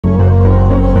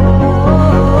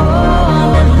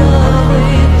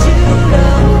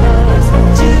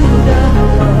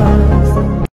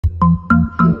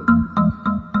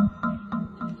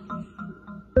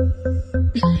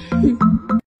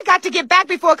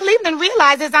before Cleveland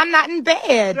realizes I'm not in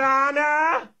bed.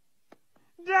 Donna!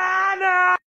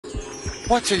 Donna!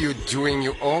 What are you doing,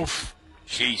 you oaf?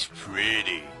 She's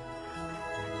pretty.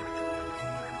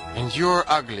 And you're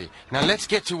ugly. Now let's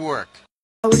get to work.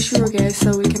 I wish you were gay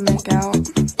so we can make out.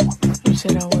 Who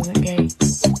said I wasn't gay?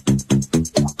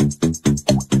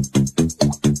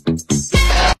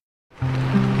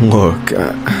 Look,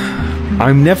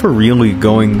 I'm never really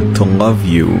going to love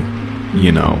you,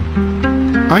 you know.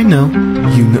 I know,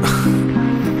 you know.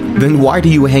 Then why do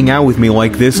you hang out with me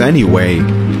like this anyway?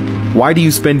 Why do you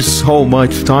spend so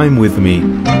much time with me?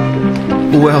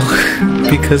 Well,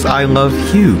 because I love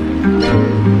you.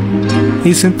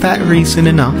 Isn't that reason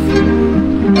enough?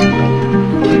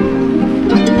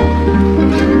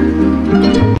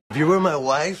 If you were my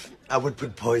wife, I would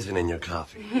put poison in your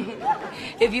coffee.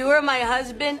 If you were my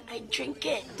husband, I'd drink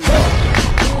it.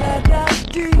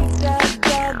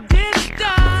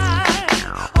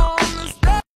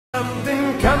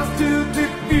 Something comes to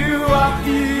tip you off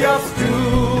your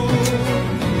stool.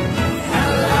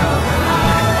 Hello,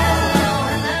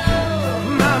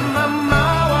 Mama,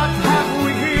 what have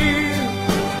we here?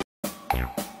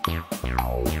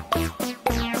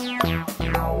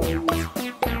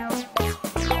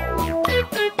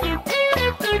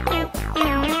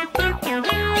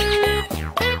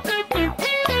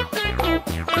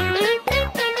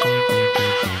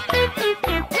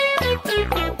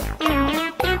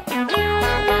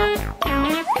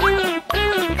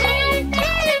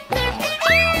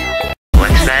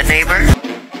 What's that, neighbor?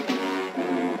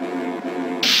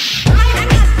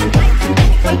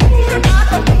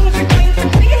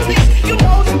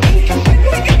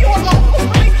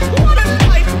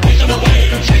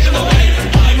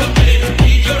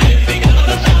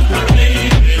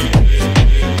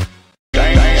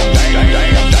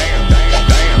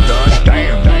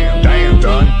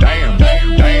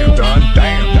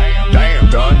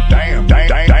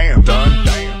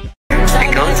 It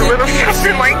goes a little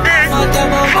something like that.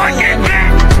 Fucking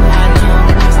that.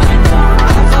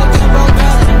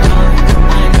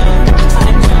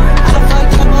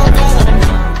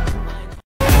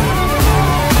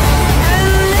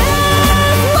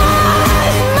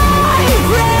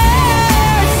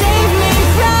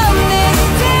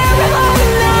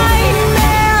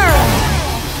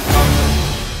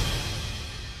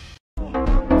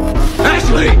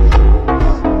 Ashley!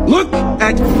 Look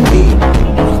at me!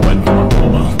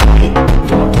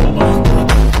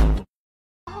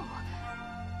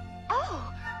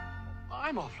 Oh,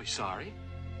 I'm awfully sorry.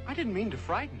 I didn't mean to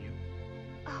frighten you.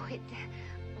 oh, it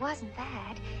wasn't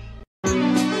that.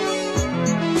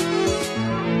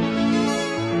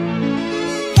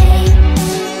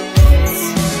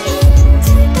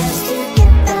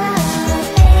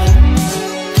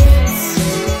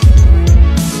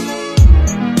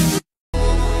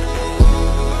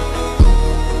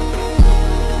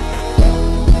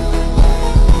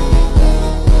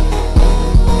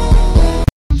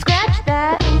 Scratch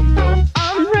that.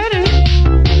 I'm ready.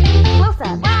 Close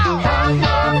up.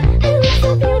 It looks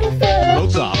so beautiful.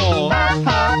 Close up.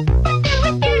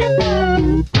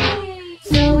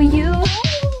 So you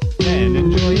And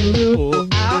enjoy you.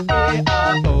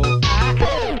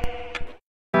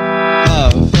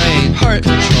 Love, brain, heart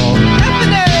control.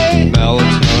 Caffeine.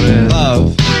 Melatonin.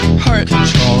 Love, heart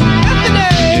control.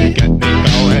 Caffeine. You get me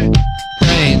going.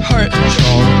 Brain, heart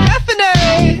control.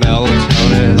 Caffeine.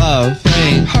 Melatonin. Love,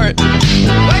 brain, heart.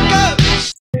 Wake up!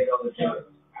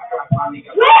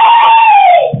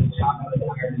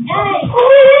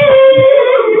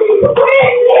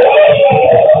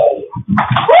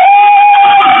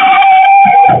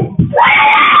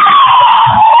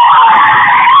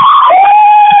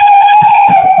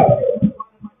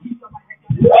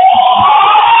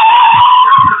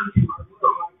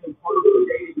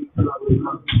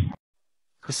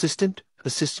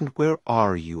 Assistant, where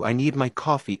are you? I need my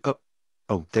coffee.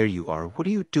 Oh, there you are. What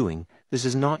are you doing? This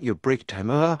is not your break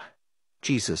time.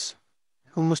 Jesus.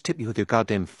 I almost hit you with your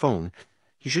goddamn phone.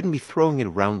 You shouldn't be throwing it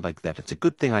around like that. It's a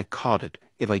good thing I caught it.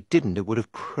 If I didn't, it would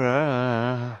have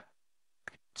cracked.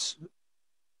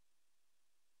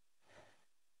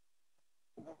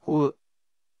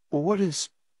 What is...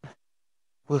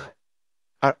 Well,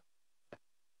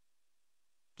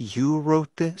 you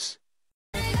wrote this?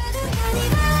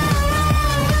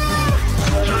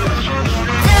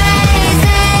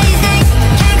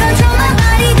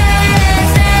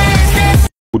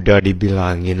 Udah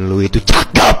dibilangin lu itu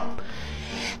cakep,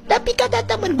 tapi kata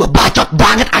temen gue bacot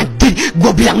banget anjing. Gue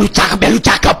bilang lu cakep ya lu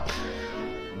cakep.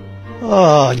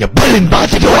 Oh, nyebelin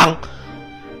banget jadi orang.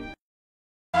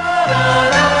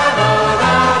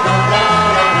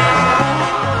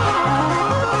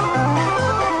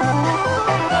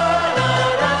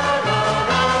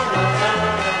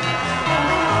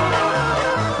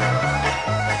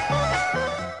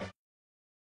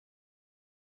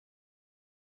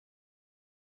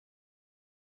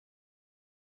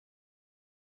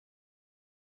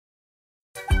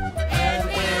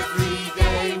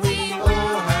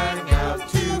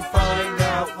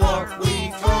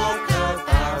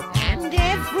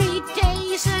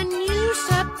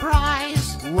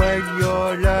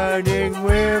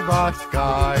 of us,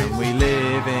 guys. We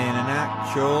live in an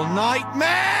actual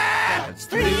nightmare. It's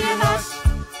three of us,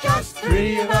 just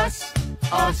three of us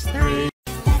three.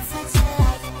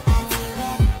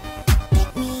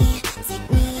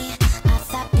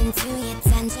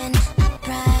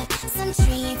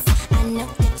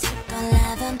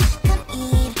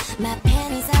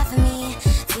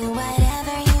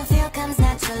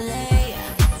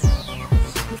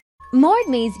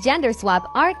 Mordme's gender swap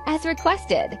art as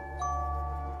requested.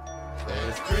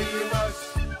 There's three of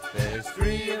us, there's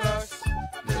three of us.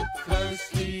 Look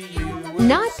closely, you will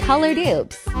Not see. colored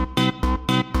oops.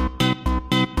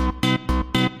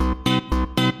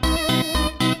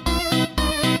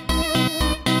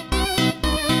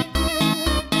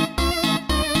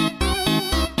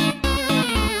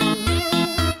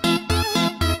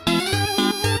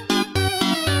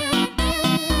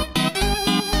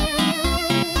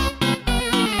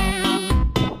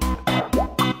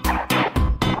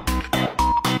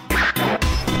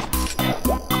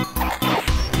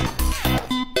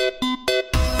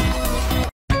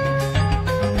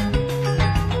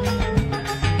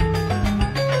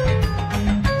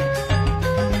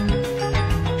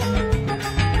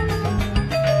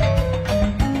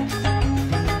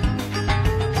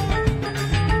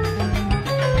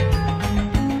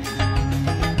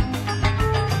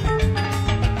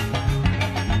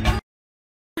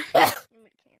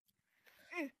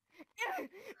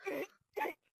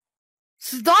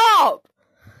 Stop!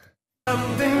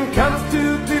 Something comes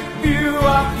to tip you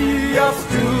off your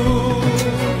stool.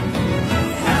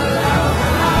 Hello,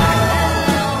 hello,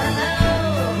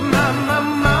 hello.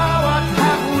 Ma, what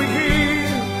have we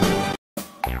here?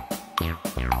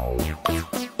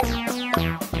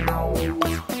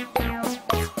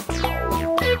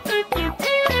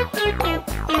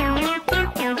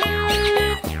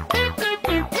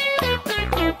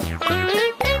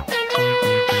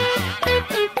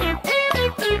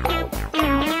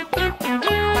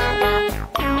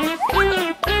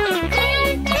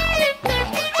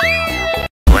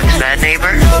 What's that,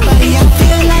 neighbor?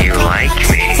 You like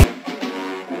me.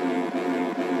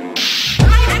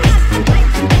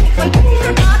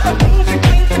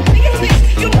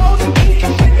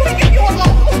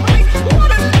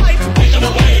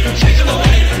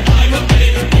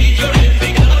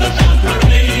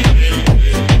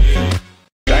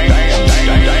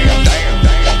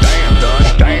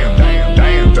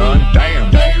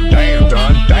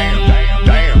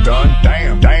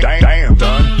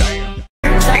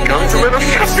 It goes a little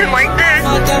something like this.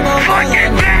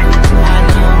 Fucking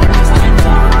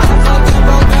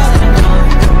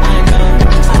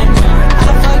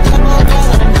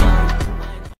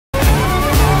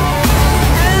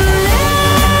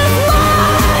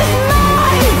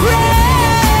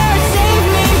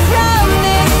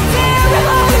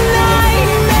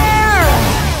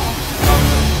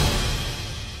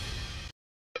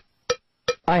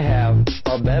I have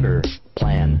a better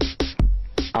plan.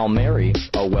 I'll marry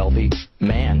a wealthy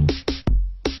man.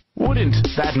 Wouldn't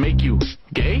that make you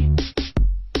gay?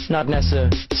 Not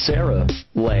necessarily.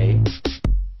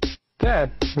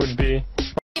 That would be.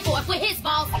 Forth with his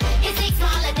balls, his dick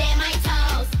smaller than my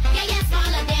toes. Yeah, yeah,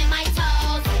 smaller than my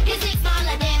toes. His dick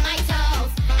smaller than my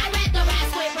toes. I read the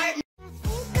rap with Bert.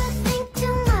 I think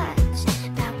too much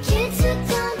about kids who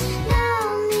don't know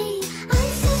me. I'm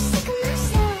so sick of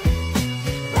myself.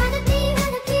 Rather be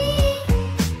anyone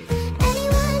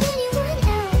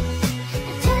else.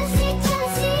 Jealousy,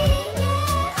 yeah.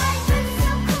 I feel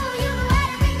so cool, you go out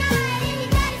every night. And you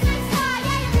got a good star,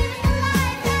 yeah, you're living a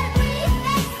life. Got a pretty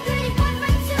face, pretty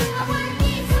boyfriend too. I wanna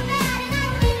be so bad, and I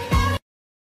don't even know.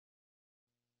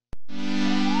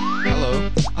 Hello,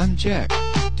 I'm Jack.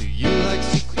 Do you like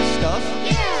secret stuff?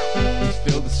 Yeah! You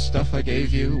feel the stuff I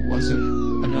gave you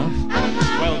wasn't enough?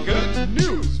 Well, good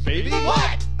news, baby!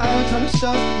 What? A ton of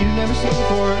stuff you've never seen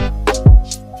before.